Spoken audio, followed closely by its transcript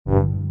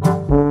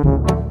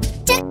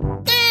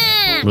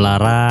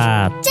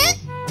Melarat.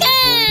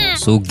 Cekak.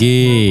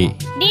 Sugih.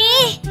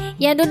 Dih,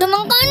 ya dudu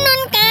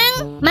mengkonon Kang.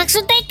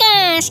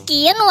 Maksudnya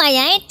sekian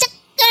wayahe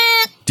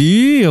cekak.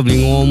 Di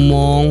abli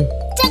ngomong.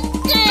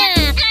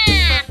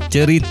 Cekak.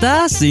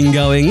 Cerita sing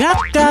gawe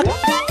ngakak.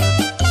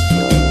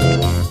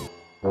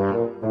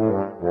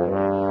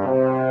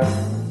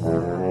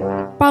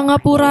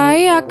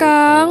 Pangapurai ya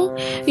Kang,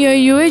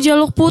 yayue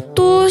jaluk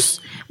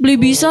putus. Beli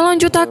bisa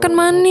lanjutakan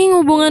maning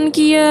hubungan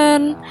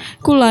kian.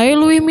 Kulai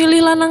luwih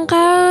milih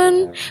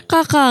lanangkan.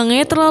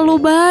 Kakange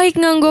terlalu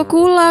baik nganggo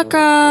kula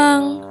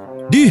Kang.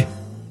 Dih,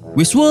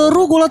 wis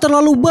weru kula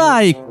terlalu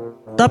baik.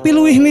 Tapi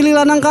luwih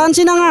milih lanangkan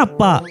sih nang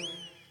apa?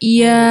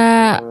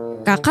 Iya,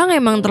 Kakang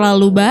emang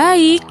terlalu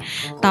baik.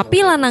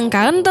 Tapi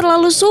lanangkan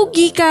terlalu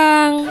sugih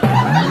Kang.